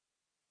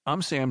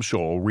I'm Sam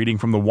Scholl, reading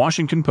from the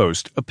Washington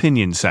Post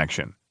opinion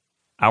section.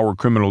 Our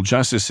criminal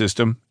justice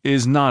system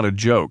is not a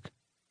joke.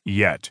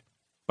 Yet.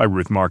 By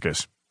Ruth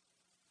Marcus.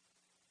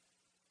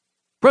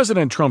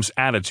 President Trump's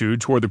attitude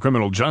toward the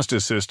criminal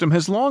justice system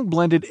has long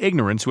blended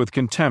ignorance with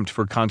contempt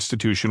for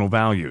constitutional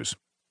values.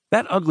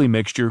 That ugly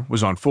mixture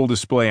was on full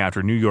display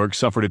after New York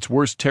suffered its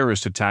worst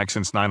terrorist attack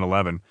since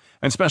 9/11,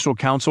 and Special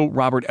Counsel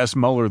Robert S.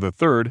 Mueller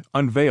III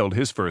unveiled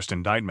his first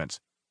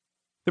indictments.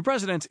 The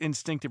president's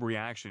instinctive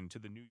reaction to the New